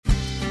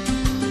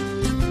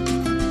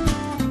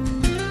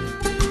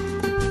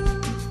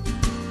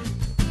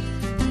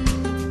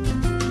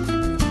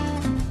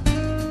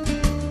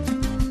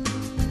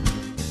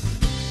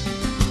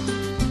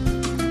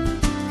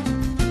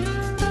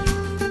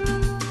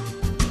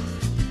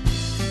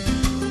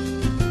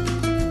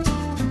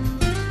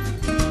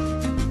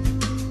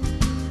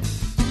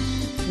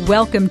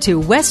Welcome to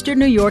Western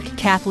New York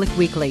Catholic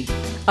Weekly,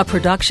 a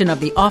production of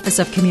the Office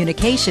of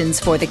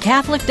Communications for the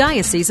Catholic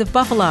Diocese of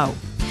Buffalo.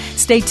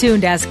 Stay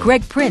tuned as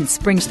Greg Prince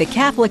brings the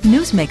Catholic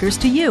newsmakers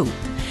to you.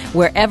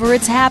 Wherever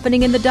it's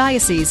happening in the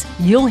diocese,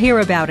 you'll hear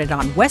about it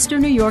on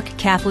Western New York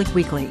Catholic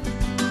Weekly.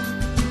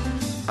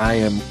 I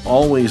am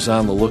always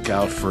on the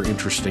lookout for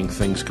interesting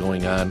things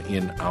going on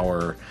in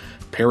our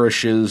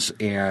parishes,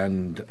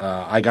 and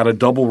I got a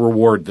double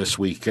reward this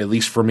week, at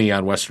least for me,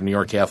 on Western New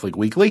York Catholic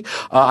Weekly.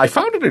 I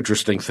found an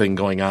interesting thing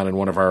going on in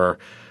one of our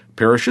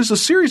parishes, a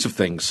series of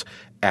things,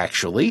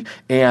 actually.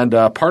 And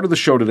part of the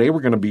show today, we're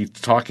going to be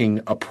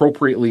talking,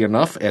 appropriately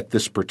enough, at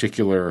this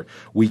particular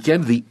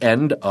weekend, the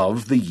end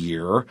of the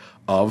Year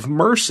of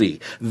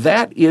Mercy.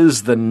 That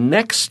is the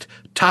next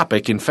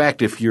topic. In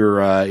fact, if you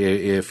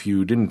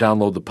didn't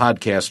download the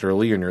podcast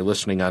early and you're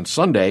listening on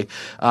Sunday,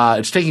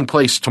 it's taking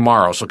place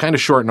tomorrow, so kind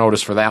of short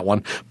notice for that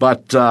one.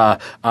 But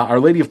Our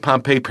Lady of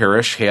Pompeii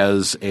Parish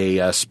has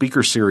a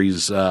speaker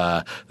series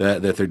that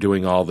they're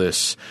doing all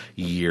this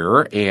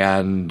year,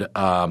 and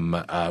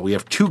we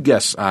have two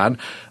guests on.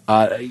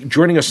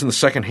 Joining us in the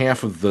second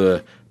half of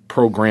the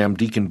program,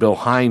 Deacon Bill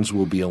Hines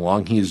will be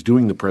along. He is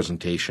doing the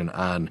presentation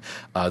on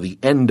the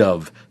end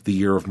of the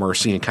Year of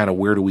Mercy and kind of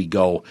where do we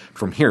go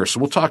from here. So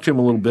we'll talk to him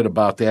a little bit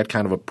about that,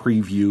 kind of a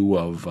preview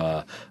of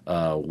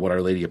what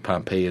Our Lady of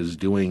Pompeii is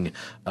doing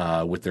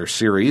with their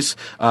series.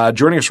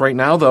 Joining us right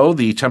now, though,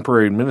 the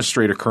temporary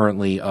administrator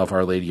currently of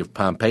Our Lady of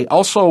Pompeii,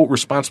 also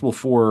responsible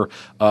for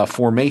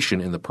formation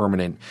in the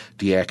permanent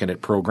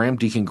diaconate program,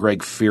 Deacon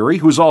Greg Feary,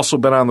 who's also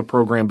been on the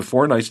program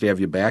before. Nice to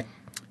have you back.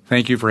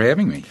 Thank you for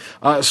having me.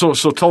 So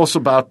tell us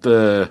about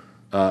the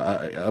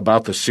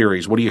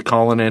series. What are you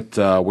calling it?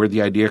 Where'd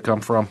the idea come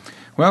from?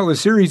 Well, the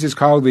series is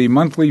called the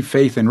Monthly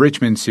Faith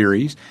Enrichment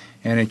Series,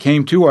 and it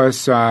came to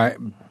us in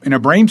a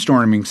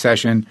brainstorming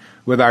session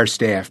with our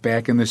staff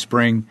back in the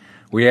spring.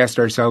 We asked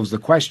ourselves the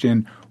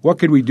question, what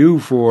could we do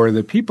for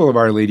the people of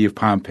Our Lady of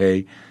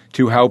Pompeii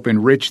to help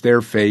enrich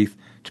their faith,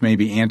 to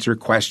maybe answer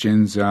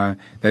questions that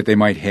they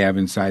might have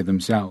inside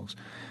themselves?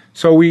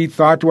 So we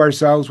thought to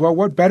ourselves, well,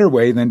 what better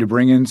way than to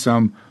bring in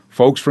some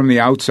folks from the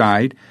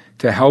outside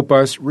to help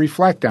us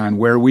reflect on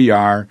where we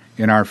are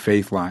in our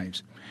faith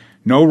lives.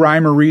 No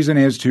rhyme or reason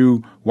as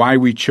to why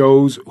we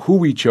chose who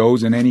we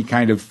chose in any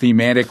kind of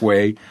thematic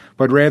way,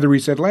 but rather we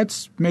said,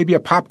 let's maybe a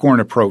popcorn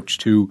approach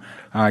to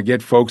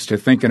get folks to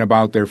thinking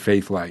about their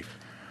faith life.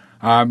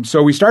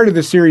 So we started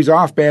the series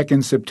off back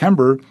in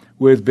September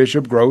with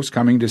Bishop Gross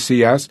coming to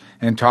see us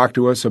and talk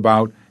to us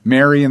about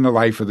Mary in the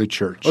life of the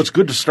church. Well, it's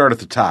good to start at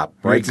the top,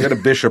 right? Get a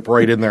bishop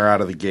right in there out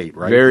of the gate,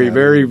 right?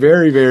 Very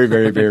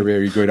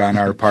good on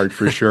our part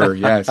for sure.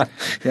 Yes.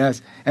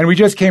 And we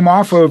just came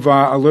off of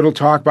a little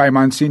talk by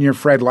Monsignor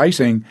Fred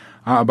Leising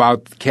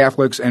about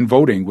Catholics and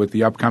voting with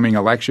the upcoming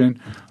election.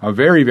 A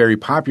very, very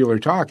popular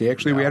talk.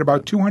 Actually, we had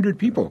about 200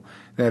 people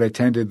that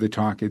attended the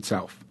talk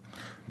itself.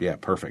 Yeah,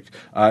 perfect.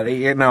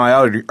 Now, I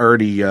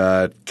already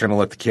kind of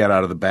let the cat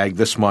out of the bag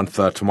this month,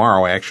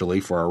 tomorrow, actually,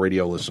 for our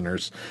radio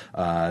listeners.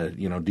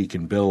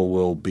 Deacon Bill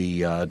will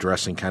be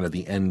addressing kind of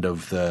the end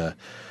of the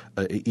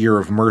Year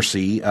of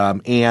Mercy.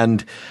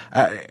 And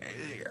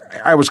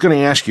I was going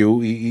to ask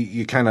you,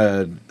 you kind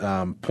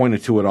of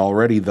pointed to it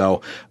already,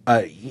 though.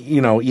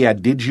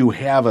 Did you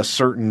have a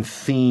certain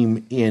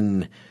theme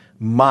in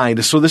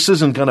mind? So this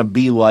isn't going to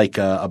be like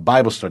a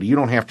Bible study. You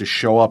don't have to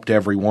show up to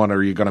every one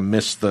or you're going to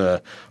miss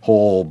the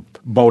whole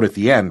boat at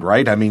the end,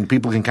 right? I mean,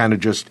 people can kind of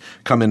just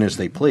come in as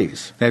they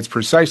please. That's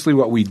precisely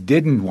what we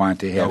didn't want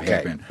to have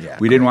happen. Yeah.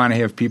 We didn't want to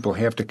have people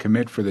have to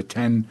commit for the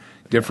 10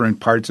 different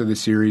parts of the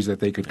series, that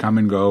they could come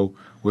and go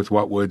with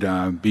what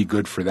would be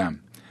good for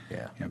them.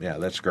 Yeah,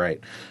 that's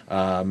great.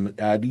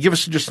 Give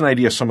us just an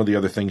idea of some of the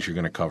other things you're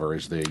going to cover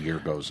as the year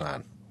goes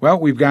on. Well,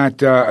 we've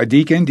got a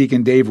Deacon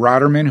Dave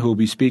Rotterman, who will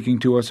be speaking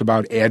to us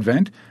about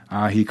Advent.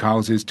 He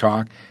calls his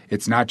talk,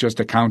 It's Not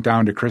Just a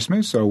Countdown to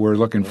Christmas, so we're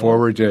looking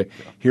forward to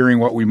hearing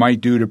what we might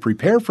do to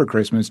prepare for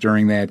Christmas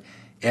during that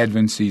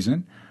Advent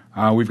season.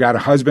 We've got a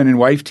husband and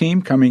wife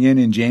team coming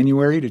in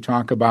January to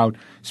talk about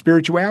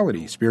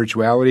spirituality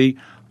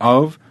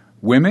of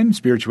women,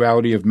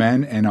 spirituality of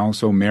men, and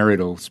also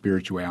marital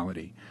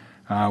spirituality.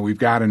 We've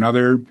got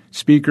another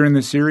speaker in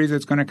the series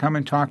that's going to come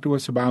and talk to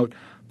us about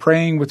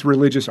praying with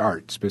religious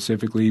art,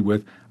 specifically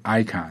with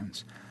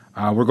icons.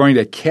 We're going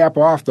to cap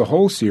off the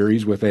whole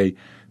series with a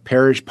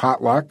parish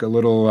potluck, a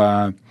little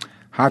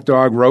hot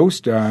dog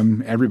roast.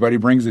 Everybody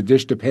brings a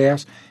dish to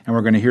pass, and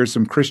we're going to hear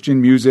some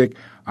Christian music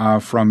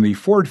from the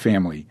Ford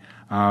family,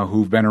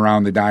 who've been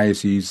around the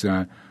diocese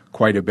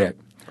quite a bit.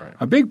 Right.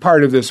 A big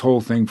part of this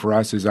whole thing for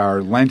us is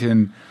our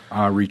Lenten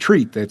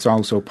retreat that's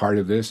also part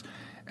of this.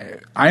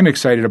 I'm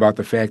excited about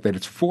the fact that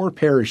it's 4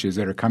 parishes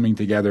that are coming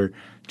together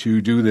to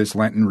do this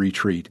Lenten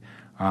retreat.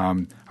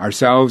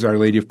 Ourselves, Our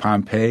Lady of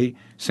Pompeii,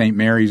 St.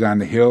 Mary's on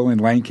the Hill in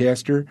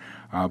Lancaster,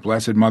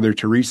 Blessed Mother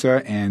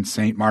Teresa, and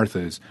St.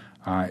 Martha's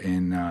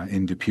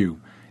in Depew.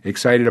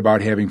 Excited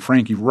about having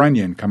Frankie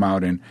Runyon come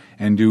out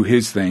and do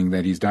his thing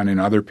that he's done in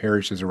other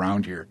parishes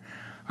around here.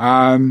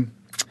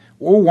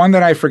 One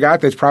that I forgot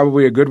that's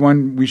probably a good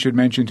one we should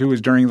mention too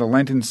is during the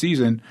Lenten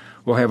season,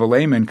 we'll have a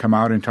layman come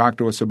out and talk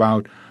to us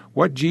about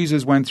what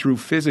Jesus went through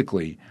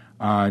physically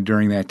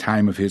during that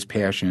time of his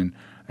passion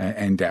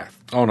and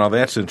death. Oh, now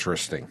that's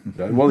interesting.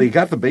 Well, you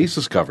got the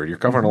bases covered. You're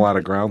covering a lot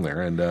of ground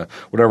there, and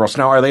whatever else.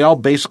 Now, are they all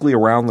basically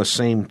around the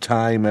same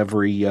time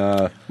every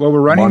Well, we're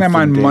running them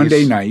on days?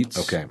 Monday nights.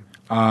 Okay.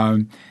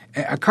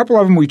 A couple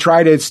of them we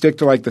try to stick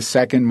to like the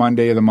second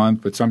Monday of the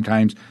month, but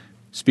sometimes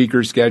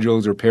speaker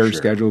schedules or parish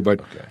schedule.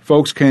 But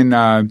folks can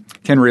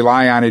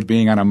rely on it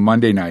being on a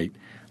Monday night,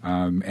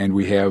 and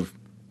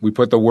we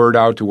put the word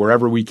out to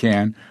wherever we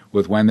can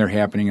with when they're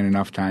happening in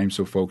enough time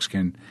so folks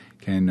can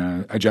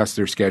adjust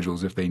their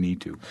schedules if they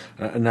need to.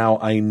 Now,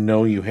 I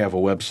know you have a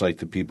website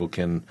that people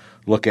can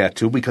look at,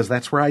 too, because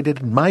that's where I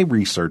did my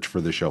research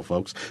for the show,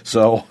 folks.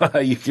 So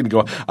you can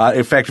go.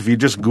 In fact, if you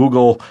just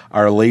Google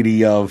Our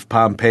Lady of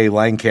Pompeii,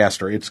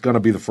 Lancaster, it's going to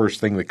be the first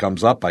thing that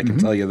comes up. I can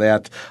tell you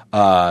that.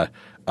 I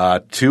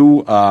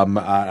do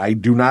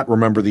not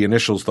remember the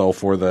initials, though,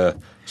 for the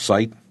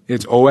site.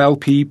 It's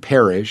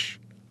olpparish.com.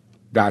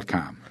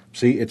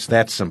 See, it's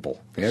that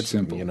simple. That's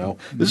simple. You know,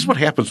 this is what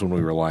happens when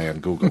we rely on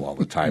Google all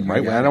the time,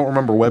 right? I don't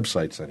remember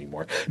websites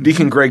anymore.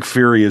 Deacon Greg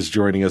Feary is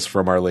joining us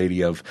from Our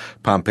Lady of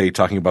Pompeii,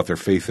 talking about their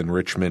Faith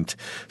Enrichment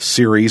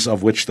series,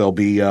 of which there'll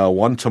be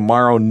one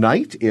tomorrow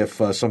night if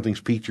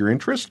something's piqued your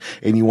interest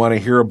and you want to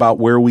hear about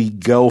where we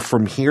go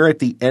from here at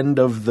the end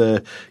of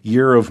the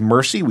Year of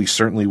Mercy. We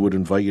certainly would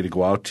invite you to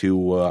go out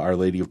to Our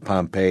Lady of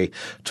Pompeii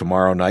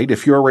tomorrow night.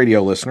 If you're a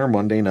radio listener,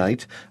 Monday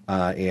night,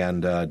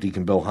 and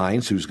Deacon Bill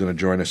Hines, who's going to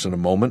join us in a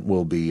moment,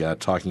 will be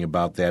talking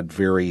about that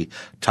very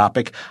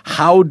topic.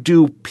 How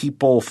do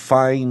people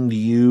find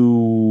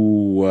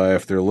you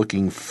if they're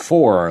looking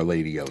for Our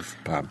Lady of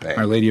Pompeii?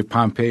 Our Lady of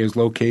Pompeii is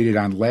located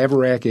on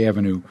Laverack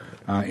Avenue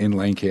in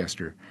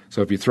Lancaster.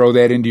 So if you throw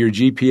that into your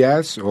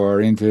GPS or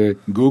into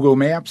Google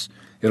Maps,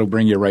 it'll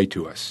bring you right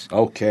to us.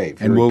 Okay,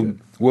 very and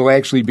we'll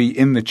actually be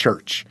in the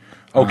church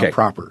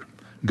proper.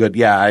 Good.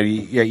 Yeah,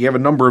 you have a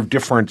number of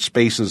different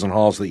spaces and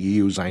halls that you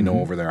use. I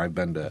know over there. I've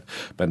been to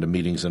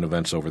meetings and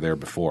events over there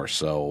before,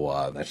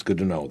 so that's good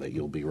to know that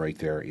you'll be right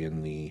there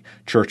in the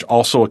church.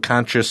 Also, a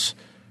conscious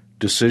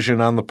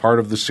decision on the part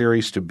of the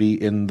series to be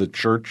in the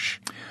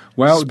church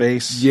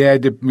space. Yeah,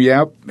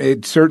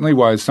 it certainly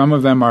was. Some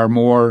of them are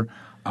more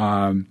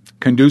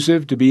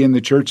conducive to be in the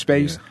church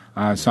space.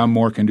 Some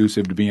more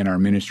conducive to be in our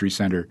ministry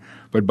center,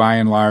 but by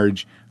and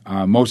large,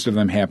 most of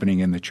them happening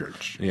in the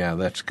church. Yeah,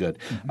 that's good.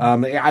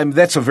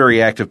 That's a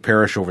very active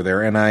parish over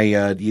there,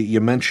 and you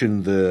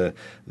mentioned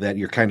that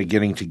you're kind of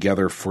getting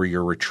together for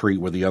your retreat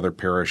with the other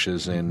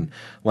parishes in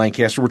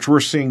Lancaster, which we're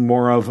seeing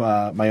more of.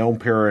 My own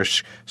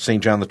parish,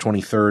 St. John the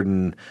 23rd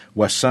in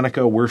West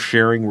Seneca, we're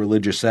sharing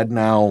religious ed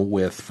now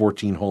with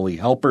 14 Holy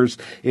Helpers.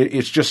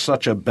 It's just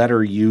such a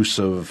better use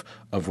of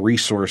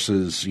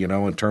resources, you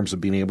know, in terms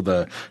of being able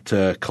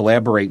to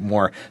collaborate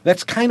more.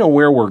 That's kind of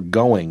where we're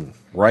going,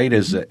 right,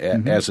 as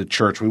a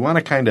church. We want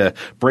to kind of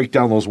break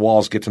down those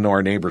walls, get to know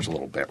our neighbors a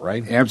little bit,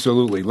 right?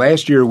 Absolutely.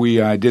 Last year we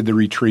did the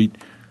retreat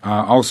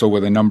also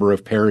with a number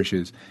of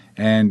parishes,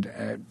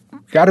 and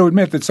got to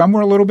admit that some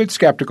were a little bit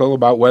skeptical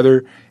about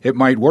whether it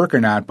might work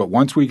or not, but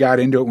once we got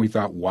into it, we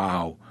thought,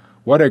 wow,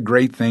 what a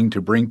great thing to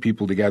bring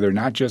people together,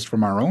 not just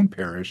from our own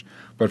parish,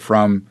 but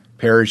from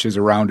parishes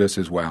around us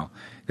as well,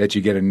 that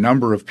you get a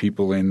number of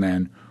people in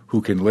then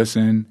who can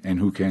listen and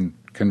who can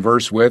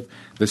converse with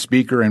the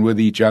speaker and with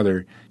each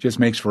other. Just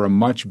makes for a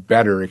much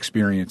better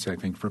experience, I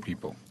think, for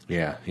people.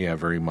 Yeah,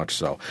 very much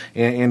so.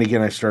 And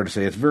again, I started to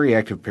say it's a very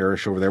active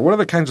parish over there. What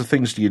other kinds of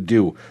things do you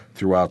do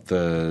throughout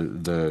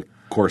the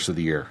course of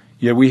the year?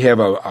 Yeah, we have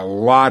a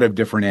lot of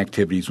different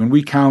activities. When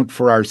we count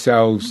for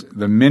ourselves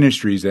the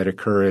ministries that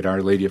occur at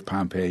Our Lady of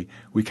Pompeii,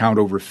 we count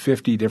over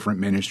 50 different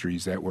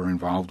ministries that we're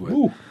involved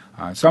with.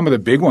 Some of the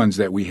big ones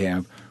that we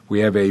have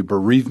a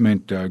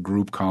bereavement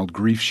group called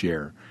Grief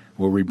Share,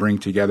 where we bring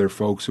together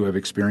folks who have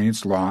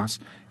experienced loss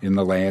in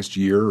the last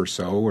year or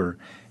so,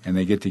 and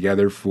they get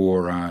together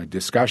for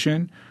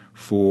discussion,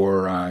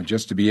 for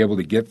just to be able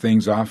to get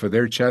things off of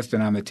their chest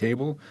and on the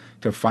table,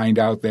 to find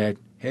out that,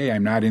 hey,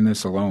 I'm not in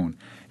this alone.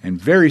 And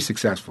very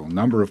successful.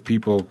 Number of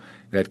people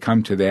that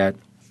come to that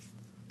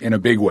in a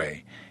big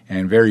way,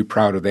 and very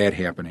proud of that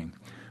happening.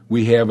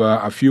 We have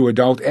a few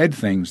adult ed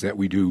things that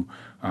we do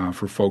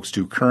for folks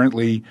too.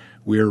 Currently,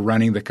 we're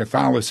running the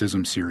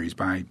Catholicism series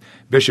by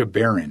Bishop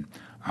Barron,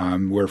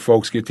 where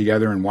folks get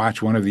together and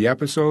watch one of the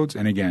episodes,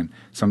 and again,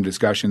 some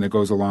discussion that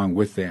goes along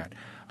with that.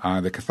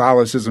 The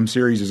Catholicism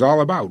series is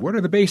all about what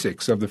are the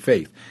basics of the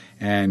faith.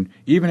 And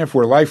even if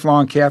we're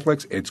lifelong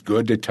Catholics, it's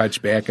good to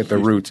touch back at the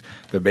roots,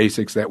 the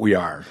basics that we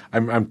are.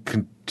 I'm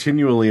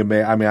continually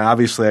amazed. I mean,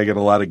 obviously I get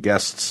a lot of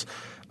guests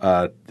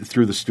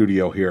through the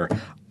studio here.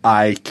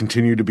 I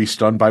continue to be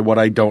stunned by what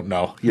I don't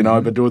know. You know,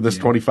 I've been doing this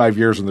 25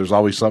 years, and there's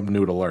always something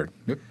new to learn.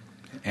 Yep.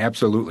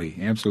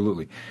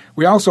 Absolutely.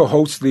 We also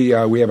host we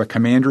have a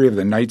commandery of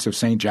the Knights of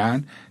St.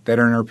 John that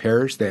are in our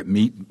parish that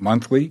meet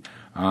monthly.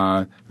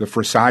 The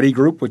Frassati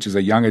group, which is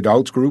a young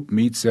adults group,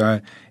 meets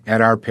at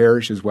our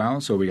parish as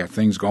well. So we got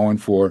things going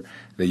for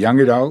the young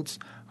adults.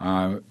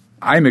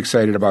 I'm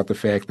excited about the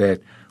fact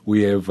that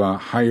we have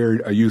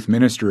hired a youth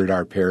minister at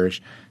our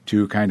parish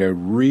to kind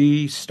of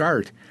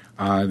restart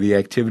the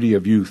activity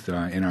of youth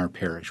in our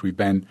parish. We've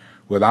been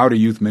without a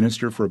youth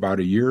minister for about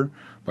a year,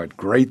 but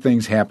great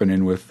things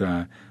happening with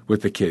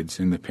the kids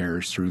in the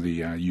parish through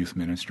the youth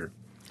minister.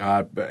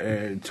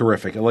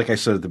 Terrific. Like I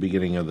said at the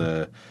beginning of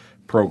the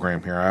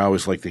program here, I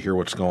always like to hear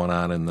what's going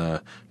on in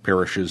the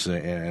parishes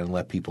and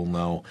let people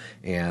know,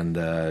 and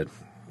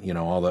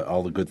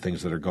all the good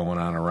things that are going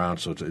on around.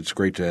 So it's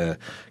great to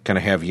kind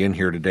of have you in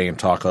here today and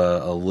talk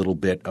a little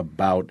bit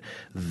about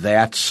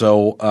that.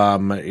 So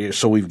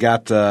we've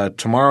got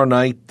tomorrow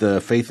night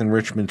the Faith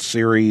Enrichment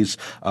Series.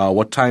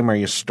 What time are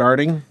you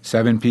starting?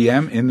 7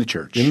 p.m. in the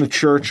church. In the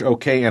church,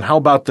 okay. And how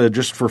about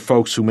just for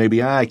folks who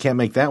maybe I can't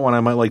make that one, I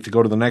might like to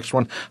go to the next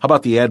one. How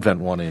about the Advent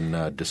one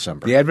in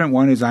December? The Advent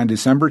one is on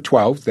December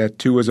 12th. That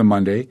too is a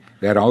Monday.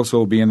 That also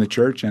will be in the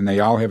church, and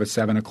they all have a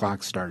 7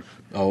 o'clock start.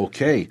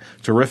 Okay,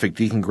 terrific.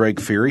 Deacon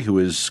Greg Feary, who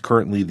is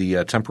currently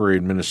the temporary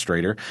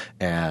administrator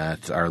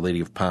at Our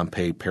Lady of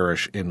Pompeii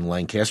Parish in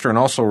Lancaster, and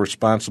also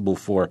responsible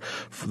for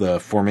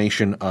the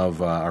formation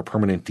of our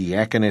permanent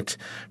diaconate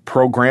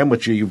program,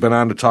 which you've been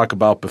on to talk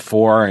about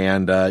before.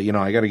 And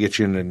I got to get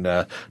you in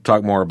and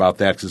talk more about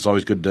that, because it's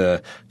always good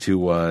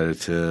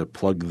to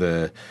plug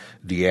the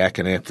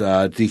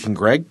diaconate. Deacon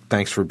Greg,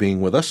 thanks for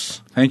being with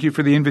us. Thank you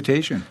for the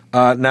invitation.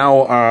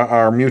 Now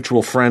our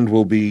mutual friend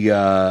will be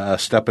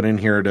stepping in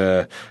here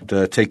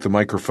to take the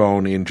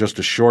microphone in just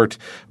a short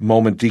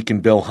moment.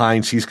 Deacon Bill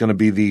Hines, he's going to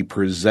be the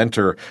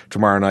presenter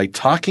tomorrow night,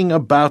 talking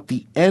about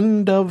the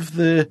end of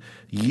the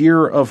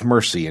Year of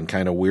Mercy and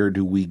kind of where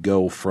do we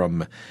go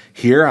from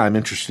here. I'm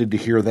interested to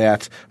hear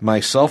that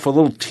myself. A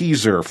little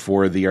teaser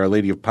for the Our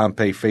Lady of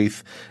Pompeii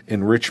Faith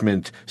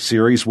Enrichment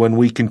Series when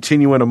we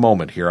continue in a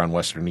moment here on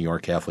Western New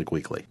York Catholic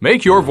Weekly.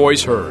 Make your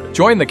voice heard.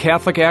 Join the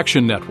Catholic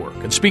Action Network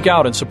and speak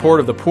out in support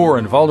of the poor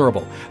and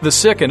vulnerable, the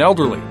sick and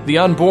elderly, the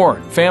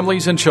unborn,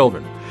 families and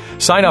children.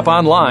 Sign up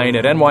online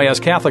at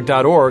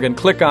nycatholic.org and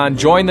click on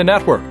Join the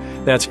Network.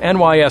 That's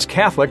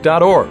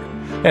nycatholic.org.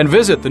 And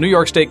visit the New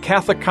York State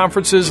Catholic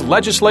Conference's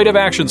Legislative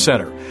Action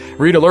Center.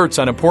 Read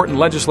alerts on important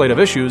legislative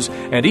issues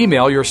and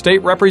email your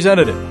state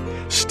representative.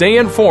 Stay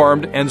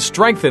informed and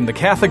strengthen the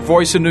Catholic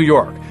voice in New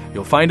York.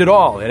 You'll find it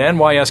all at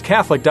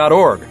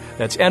nyscatholic.org.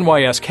 That's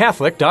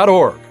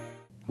nyscatholic.org.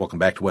 Welcome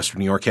back to Western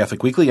New York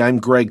Catholic Weekly. I'm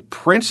Greg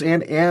Prince,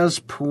 and as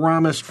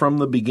promised from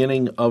the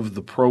beginning of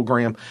the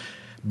program,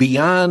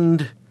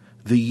 beyond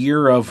the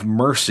Year of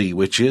Mercy,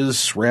 which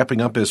is wrapping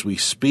up as we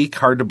speak.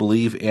 Hard to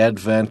believe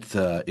Advent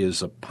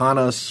is upon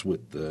us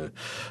with the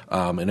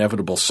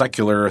inevitable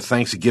secular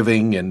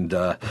Thanksgiving and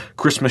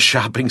Christmas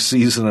shopping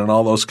season and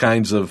all those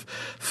kinds of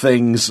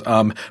things.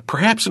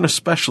 Perhaps an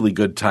especially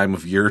good time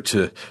of year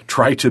to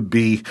try to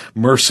be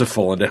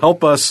merciful, and to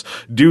help us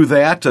do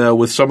that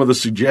with some of the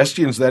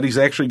suggestions that he's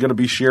actually going to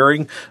be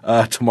sharing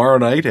tomorrow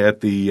night at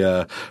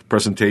the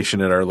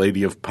presentation at Our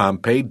Lady of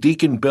Pompeii,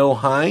 Deacon Bill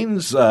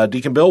Hines.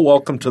 Deacon Bill,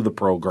 welcome to the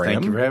program.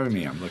 Thank you for having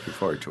me. I'm looking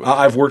forward to it.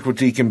 I've worked with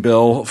Deacon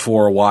Bill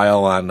for a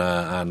while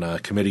on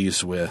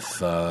committees with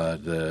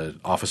the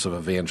Office of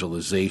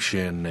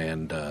Evangelization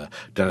and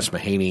Dennis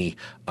Mahaney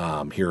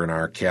here in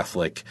our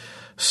Catholic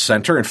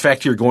Center. In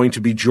fact, you're going to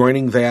be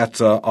joining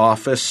that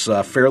office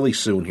fairly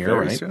soon here,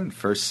 Very right? soon.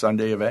 First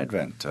Sunday of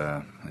Advent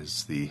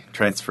is the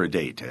transfer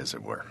date, as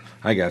it were.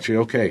 I got you.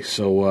 Okay.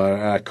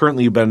 So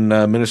currently you've been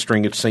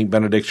ministering at St.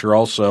 Benedict's. You're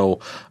also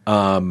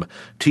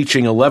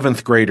teaching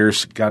 11th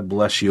graders, God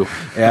bless you,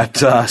 at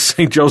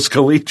St. Joe's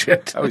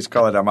Collegiate. I always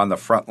call it I'm on the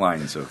front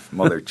lines of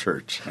Mother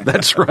Church.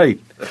 That's right.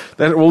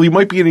 Well, you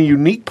might be in a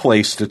unique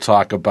place to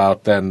talk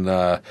about then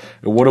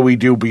what do we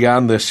do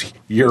beyond this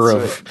year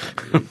of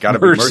got to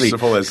be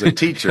merciful as a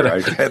teacher.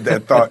 I've had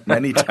that thought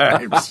many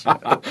times.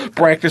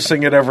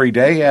 Practicing it every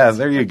day. Yeah,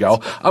 there you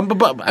go.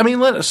 But I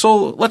mean,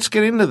 let's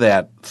get into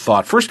that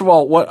thought. First of all,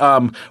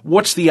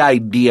 what's the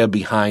idea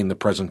behind the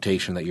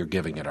presentation that you're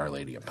giving at Our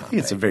Lady of Pompeii?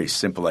 It's a very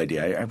simple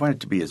idea. I want it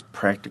to be as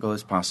practical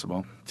as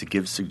possible, to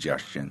give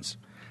suggestions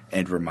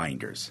and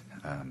reminders.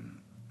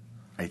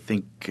 I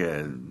think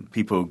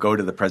people who go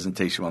to the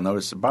presentation will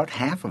notice about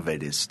half of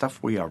it is stuff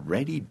we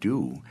already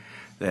do,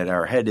 that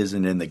our head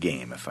isn't in the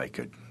game, if I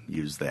could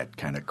use that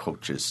kind of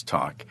coach's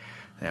talk,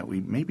 that we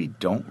maybe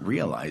don't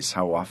realize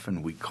how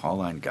often we call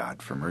on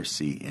God for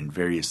mercy in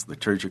various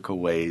liturgical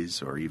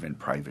ways or even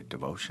private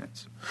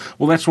devotions.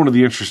 Well, that's one of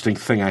the interesting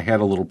things. I had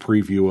a little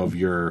preview of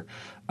your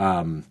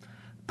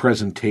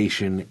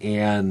presentation,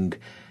 and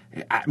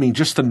I mean,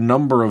 just the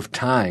number of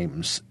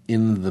times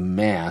in the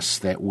Mass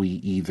that we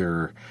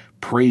either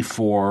pray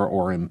for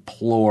or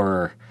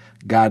implore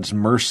God's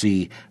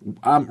mercy,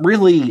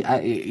 really,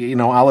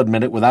 I'll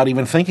admit it, without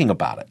even thinking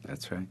about it.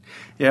 That's right.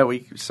 Yeah,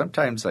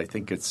 sometimes I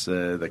think it's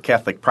the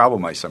Catholic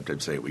problem, I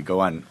sometimes say. We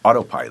go on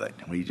autopilot.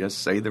 We just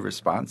say the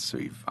response.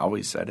 We've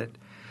always said it.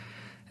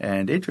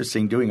 And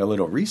interesting, doing a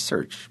little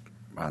research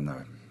on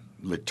the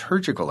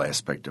liturgical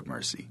aspect of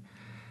mercy,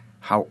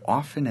 how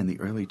often in the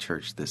early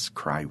church this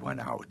cry went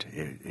out.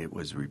 It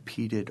was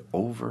repeated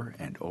over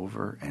and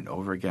over and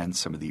over again.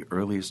 Some of the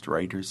earliest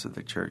writers of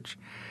the church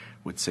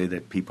would say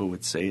that people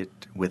would say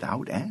it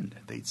without end.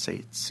 They'd say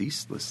it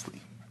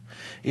ceaselessly.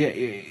 Yeah,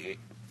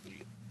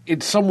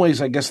 in some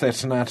ways, I guess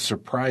that's not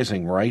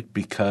surprising, right?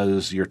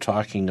 Because you're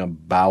talking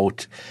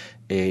about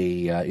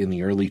in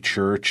the early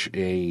church,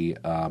 a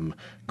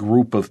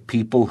group of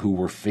people who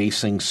were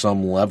facing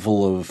some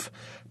level of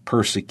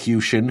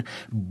persecution,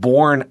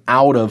 born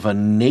out of a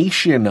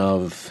nation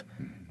of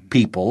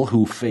people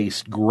who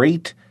faced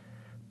great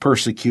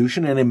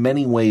persecution and in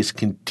many ways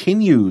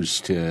continues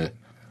to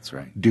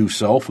do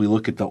so. If we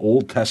look at the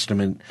Old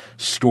Testament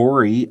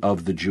story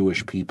of the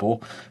Jewish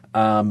people.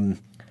 So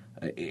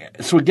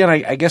again,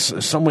 I guess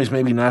in some ways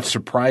maybe not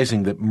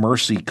surprising that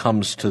mercy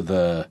comes to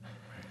the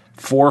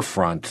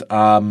forefront.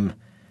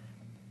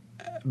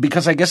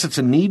 Because I guess it's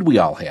a need we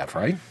all have,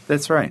 right?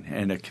 That's right,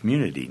 and a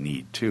community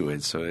need too.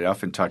 And so they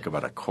often talk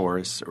about a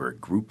chorus or a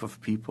group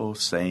of people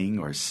saying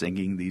or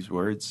singing these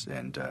words.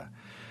 And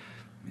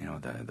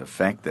the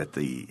fact that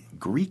the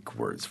Greek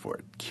words for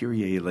it,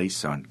 Kyrie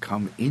eleison,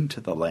 come into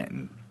the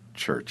Latin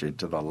church,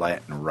 into the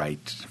Latin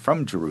rite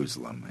from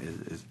Jerusalem,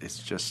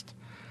 it's just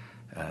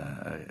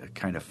a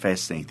kind of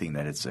fascinating thing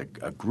that it's a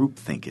group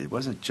think. It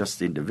wasn't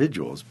just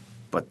individuals,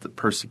 but the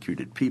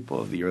persecuted people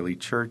of the early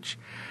church.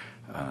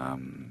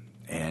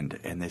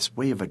 And this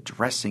way of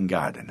addressing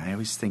God. And I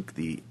always think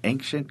the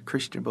ancient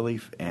Christian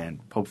belief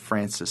and Pope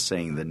Francis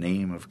saying the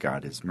name of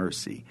God is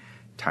mercy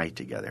tied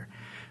together,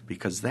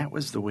 because that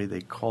was the way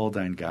they called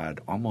on God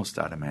almost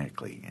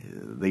automatically.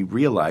 They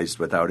realized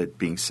without it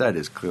being said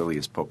as clearly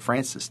as Pope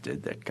Francis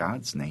did that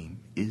God's name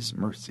is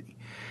mercy,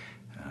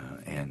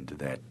 and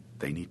that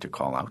they need to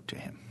call out to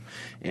him.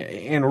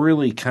 And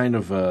really kind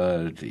of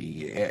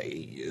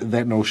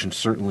that notion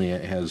certainly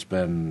has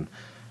been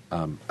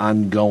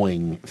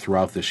ongoing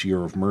throughout this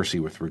year of mercy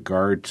with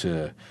regard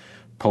to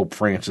Pope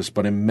Francis,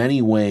 but in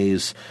many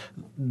ways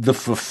the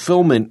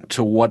fulfillment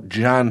to what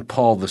John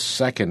Paul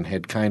II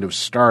had kind of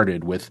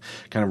started with,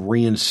 kind of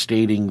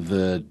reinstating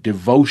the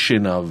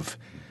devotion of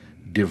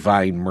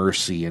divine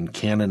mercy and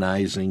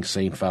canonizing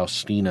St.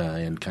 Faustina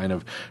and kind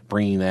of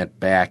bringing that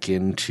back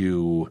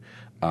into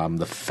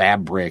the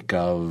fabric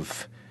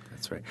of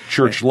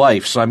church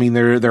life. So, I mean,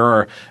 there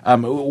are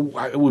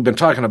we've been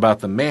talking about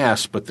the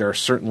Mass, but there are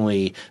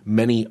certainly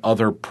many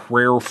other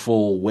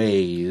prayerful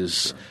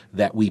ways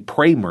that we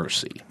pray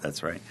mercy.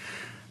 That's right.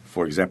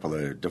 For example,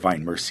 the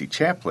Divine Mercy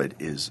Chaplet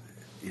is,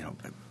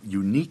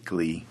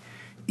 uniquely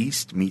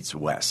East meets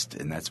West,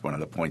 and that's one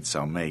of the points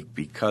I'll make,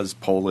 because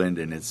Poland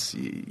and its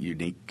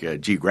unique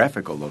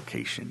geographical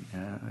location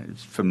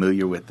is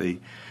familiar with the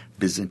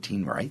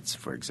Byzantine rites,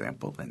 for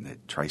example, and the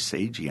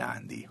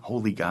Trisagion, the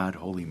Holy God,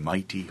 Holy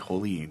Mighty,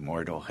 Holy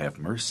Immortal, have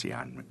mercy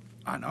on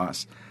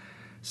us.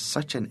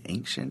 Such an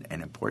ancient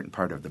and important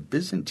part of the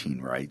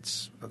Byzantine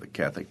rites of the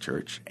Catholic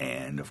Church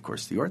and, of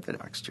course, the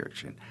Orthodox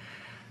Church. And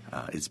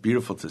it's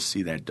beautiful to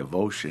see that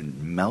devotion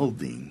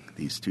melding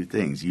these two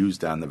things,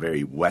 used on the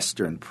very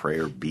Western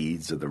prayer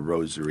beads of the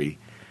Rosary,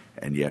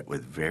 and yet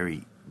with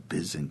very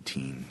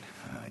Byzantine,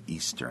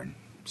 Eastern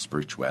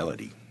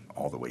spirituality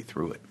all the way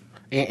through it.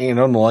 And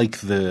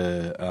unlike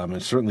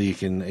and certainly you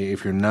can,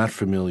 if you're not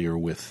familiar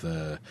with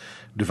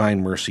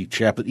Divine Mercy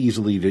Chaplet,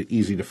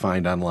 easy to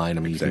find online.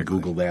 I mean, You can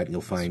Google that, you'll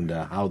find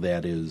how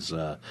that is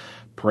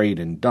prayed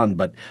and done.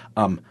 But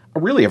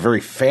really a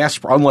very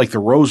fast, unlike the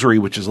Rosary,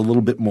 which is a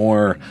little bit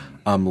more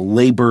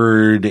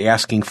labored,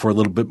 asking for a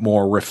little bit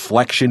more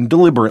reflection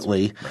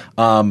deliberately.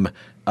 The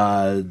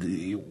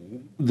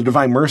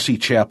Divine Mercy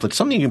Chaplet,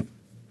 something you can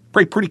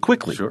pray pretty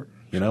quickly. Sure.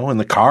 In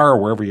the car or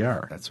wherever you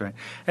are. That's right.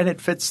 And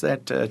it fits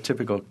that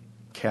typical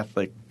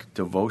Catholic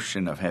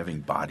devotion of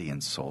having body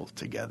and soul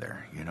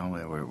together.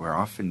 We're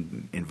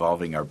often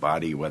involving our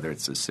body, whether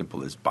it's as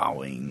simple as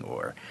bowing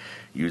or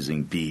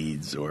using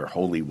beads or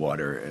holy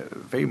water.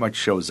 Very much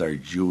shows our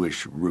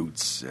Jewish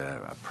roots,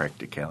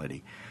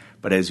 practicality.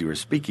 But as you were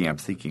speaking, I'm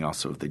thinking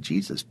also of the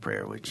Jesus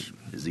prayer, which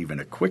is even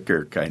a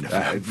quicker kind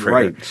of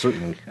prayer. Right,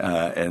 certainly.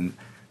 And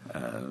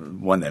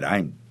one that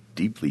I'm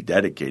deeply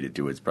dedicated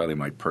to. It's probably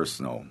my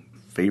personal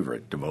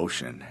favorite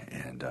devotion,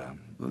 and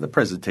the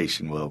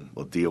presentation will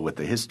deal with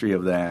the history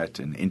of that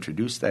and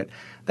introduce that.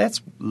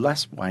 That's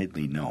less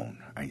widely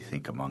known, I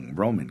think, among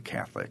Roman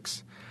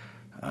Catholics,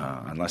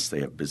 unless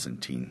they have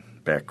Byzantine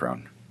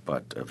background.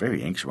 But a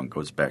very ancient one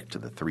goes back to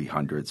the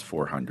 300s,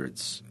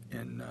 400s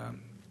in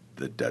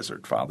the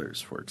Desert Fathers,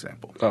 for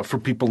example. For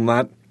people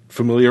not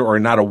familiar or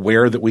not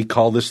aware that we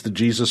call this the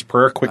Jesus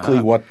Prayer,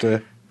 quickly what?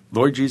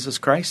 Lord Jesus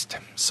Christ,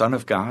 Son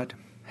of God,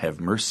 have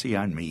mercy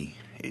on me,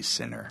 a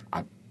sinner.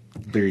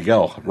 There you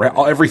go.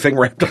 Everything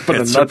wrapped up in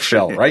a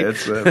nutshell, right?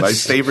 It's my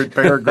favorite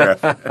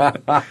paragraph.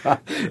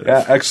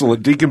 Yeah,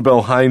 excellent. Deacon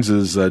Bill Hines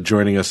is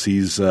joining us.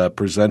 He's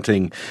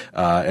presenting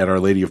at Our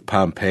Lady of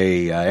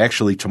Pompeii.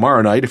 Actually,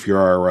 tomorrow night, if you're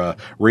our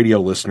radio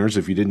listeners,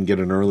 if you didn't get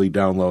an early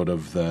download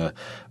of the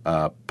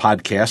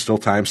podcast, still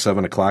time,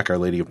 7 o'clock, Our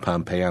Lady of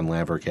Pompeii on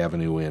Laverick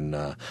Avenue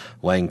in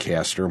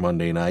Lancaster,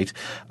 Monday night.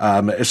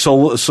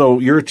 So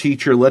you're a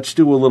teacher. Let's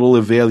do a little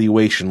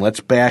evaluation.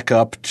 Let's back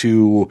up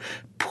to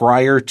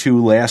prior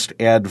to last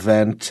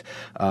Advent.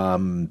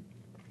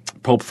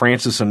 Pope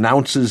Francis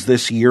announces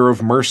this year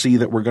of mercy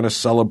that we're going to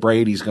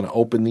celebrate. He's going to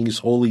open these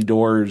holy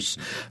doors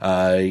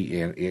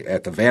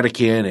at the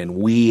Vatican, and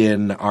we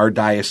in our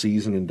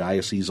diocese and in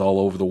dioceses all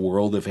over the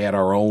world have had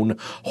our own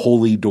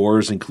holy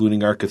doors,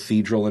 including our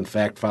cathedral. In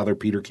fact, Father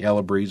Peter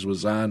Calabrese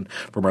was on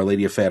from Our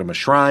Lady of Fatima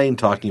Shrine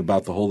talking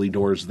about the holy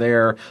doors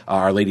there.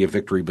 Our Lady of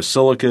Victory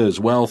Basilica as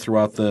well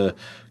throughout the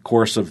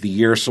course of the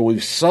year. So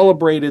we've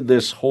celebrated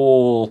this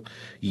whole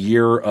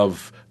year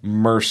of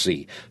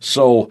mercy.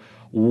 So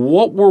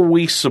what were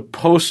we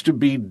supposed to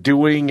be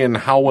doing, and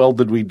how well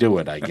did we do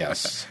it, I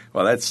guess?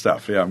 Well, that's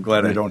tough. Yeah, I'm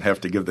glad I don't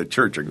have to give the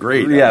church a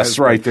grade. Yes,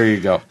 right. There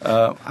you go.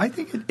 I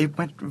think it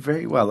went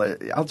very well.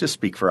 I'll just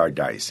speak for our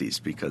diocese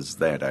because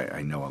that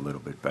I know a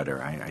little bit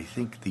better. I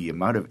think the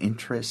amount of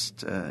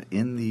interest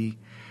in the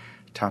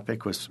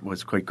topic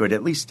was quite good,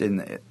 at least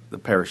in the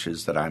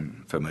parishes that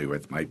I'm familiar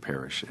with, my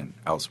parish and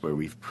elsewhere.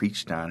 We've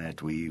preached on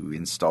it. We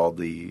installed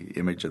the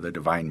image of the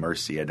Divine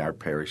Mercy at our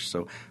parish,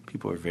 so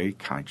people are very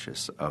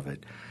conscious of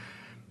it.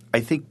 I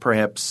think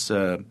perhaps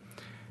the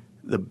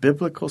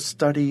biblical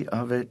study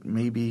of it,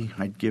 maybe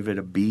I'd give it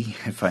a B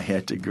if I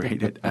had to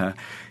grade it,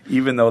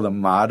 even though the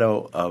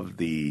motto of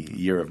the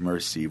Year of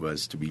Mercy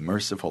was to be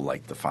merciful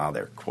like the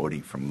Father,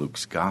 quoting from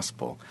Luke's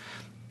Gospel.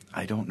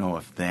 I don't know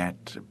if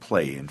that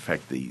play, in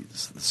fact, the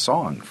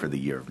song for the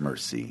Year of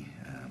Mercy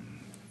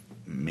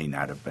may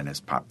not have been as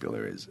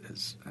popular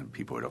as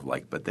people would have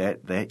liked, but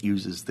that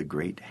uses the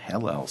great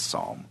Hallel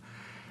psalm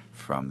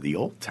from the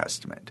Old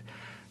Testament.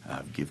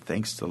 Give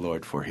thanks to the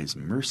Lord, for his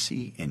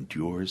mercy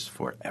endures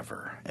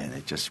forever. And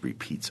it just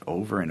repeats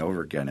over and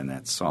over again in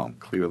that psalm.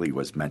 Clearly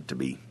was meant to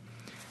be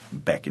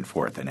back and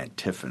forth, an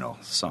antiphonal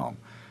psalm.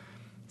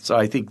 So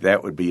I think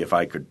that would be, if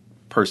I could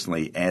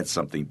personally add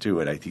something to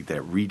it, I think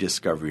that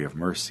rediscovery of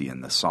mercy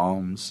in the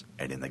Psalms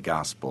and in the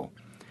Gospel,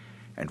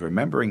 and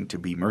remembering to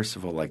be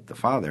merciful like the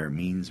Father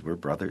means we're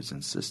brothers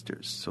and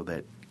sisters. So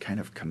that kind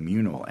of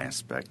communal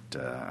aspect,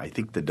 I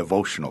think the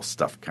devotional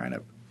stuff kind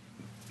of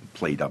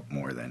played up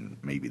more than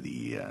maybe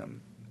the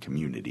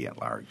community at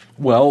large.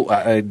 Well,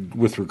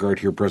 with regard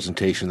to your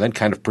presentation, that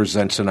kind of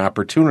presents an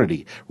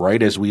opportunity,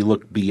 right, as we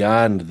look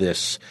beyond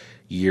this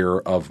year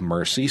of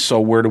mercy. So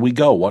where do we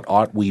go? What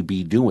ought we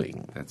be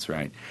doing? That's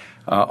right.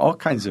 All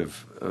kinds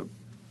of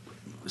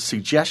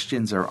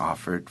suggestions are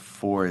offered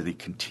for the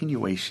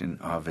continuation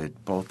of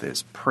it, both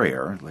as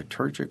prayer,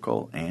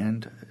 liturgical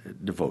and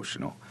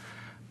devotional,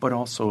 but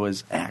also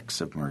as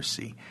acts of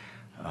mercy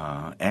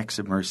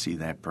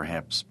that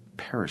perhaps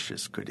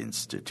parishes could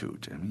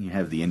institute. I mean, you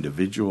have the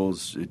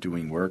individuals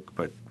doing work,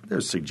 but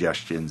there's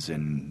suggestions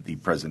in the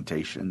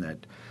presentation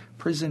that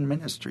prison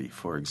ministry,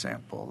 for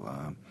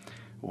example,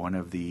 one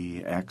of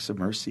the acts of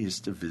mercy is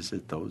to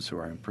visit those who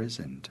are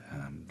imprisoned.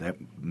 That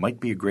might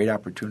be a great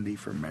opportunity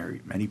for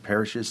many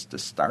parishes to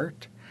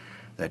start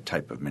that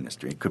type of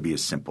ministry. It could be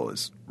as simple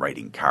as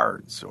writing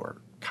cards or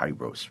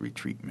Kairos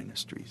retreat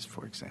ministries,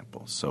 for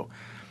example. So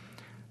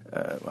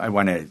I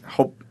want to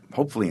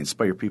hopefully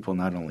inspire people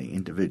not only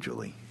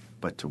individually,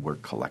 but to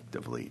work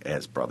collectively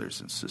as brothers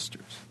and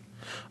sisters.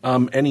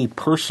 Any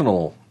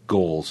personal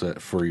goals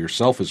for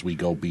yourself as we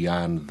go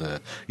beyond the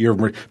year of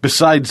mercy,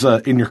 besides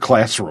in your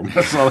classroom?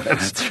 So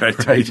that's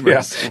right.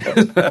 Yeah.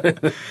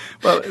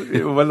 Well,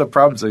 one of the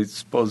problems, I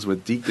suppose,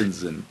 with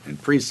deacons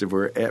and priests, if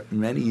we're at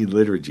many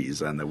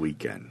liturgies on the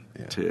weekend,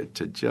 to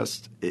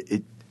just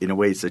in a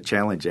way, it's a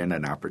challenge and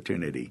an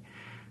opportunity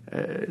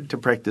to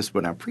practice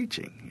what I'm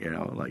preaching. You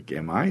know, like,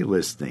 am I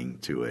listening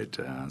to it?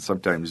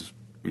 Sometimes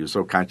you're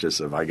so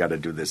conscious of I got to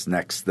do this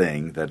next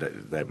thing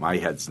that my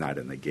head's not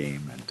in the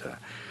game, and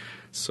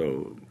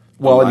so.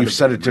 Well, and you've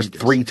said it just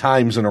 3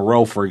 times in a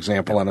row, for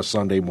example, on a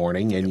Sunday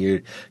morning,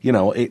 and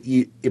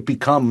it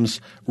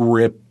becomes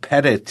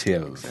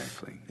repetitive.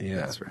 Exactly. Yeah,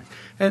 that's right.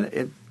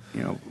 And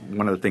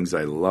one of the things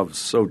I love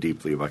so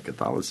deeply about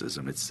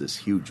Catholicism, it's this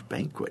huge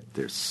banquet.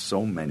 There's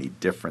so many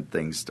different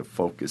things to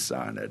focus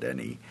on at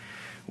any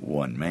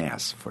one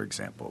Mass, for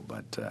example.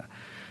 But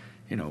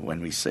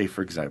when we say,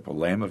 for example,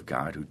 Lamb of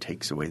God who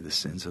takes away the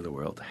sins of the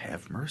world,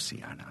 have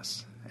mercy on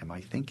us. Am I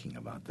thinking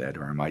about that,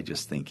 or am I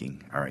just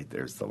thinking, all right,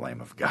 there's the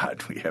Lamb of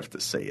God. We have to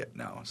say it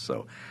now.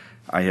 So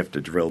I have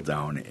to drill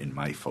down in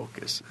my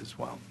focus as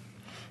well.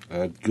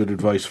 Good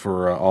advice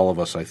for all of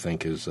us, I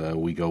think, as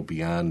we go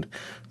beyond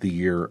the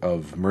year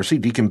of mercy.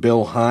 Deacon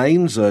Bill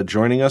Hines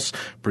joining us,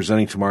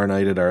 presenting tomorrow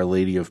night at Our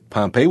Lady of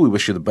Pompeii. We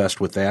wish you the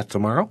best with that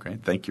tomorrow. Okay,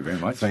 thank you very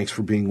much. Thanks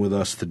for being with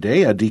us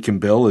today. Deacon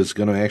Bill is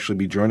going to actually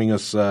be joining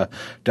us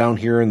down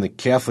here in the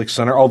Catholic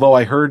Center, although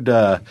I heard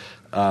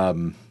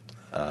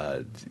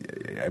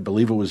I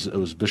believe it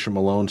was Bishop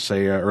Malone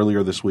say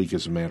earlier this week,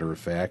 as a matter of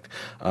fact,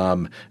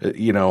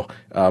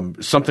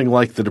 something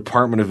like the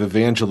Department of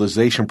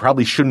Evangelization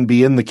probably shouldn't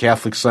be in the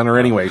Catholic Center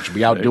anyway. It should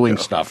be out doing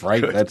stuff,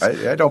 right?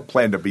 I don't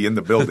plan to be in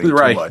the building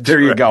right, too much. There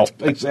you go.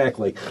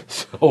 Exactly.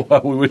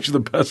 So we wish you the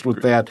best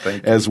with that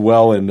as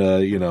well. And,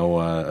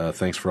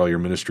 thanks for all your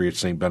ministry at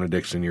St.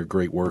 Benedict's and your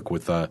great work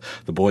with the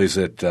boys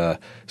at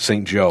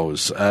St.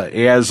 Joe's.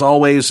 As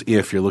always,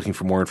 if you're looking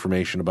for more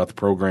information about the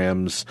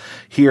programs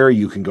here,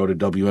 you can go to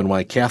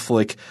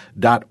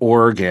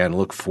WNYCatholic.org and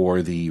look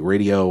for the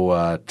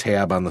radio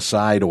tab on the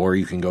side, or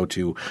you can go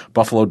to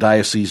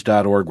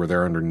BuffaloDiocese.org, where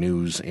they're under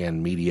news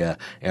and media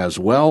as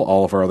well.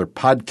 All of our other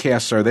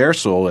podcasts are there,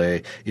 so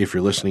if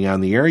you're listening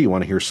on the air, you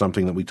want to hear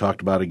something that we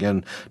talked about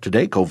again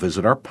today, go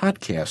visit our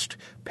podcast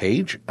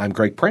page. I'm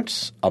Greg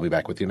Prince. I'll be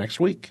back with you next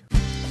week.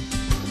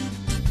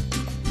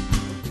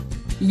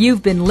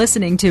 You've been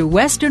listening to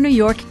Western New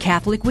York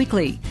Catholic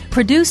Weekly,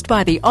 produced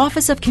by the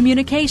Office of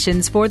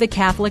Communications for the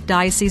Catholic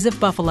Diocese of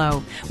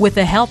Buffalo, with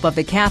the help of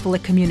the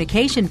Catholic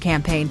Communication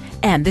Campaign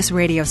and this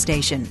radio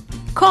station.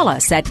 Call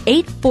us at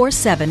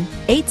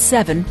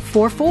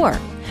 847-8744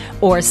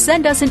 or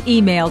send us an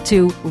email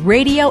to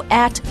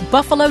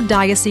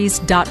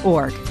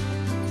radio@buffalodiocese.org.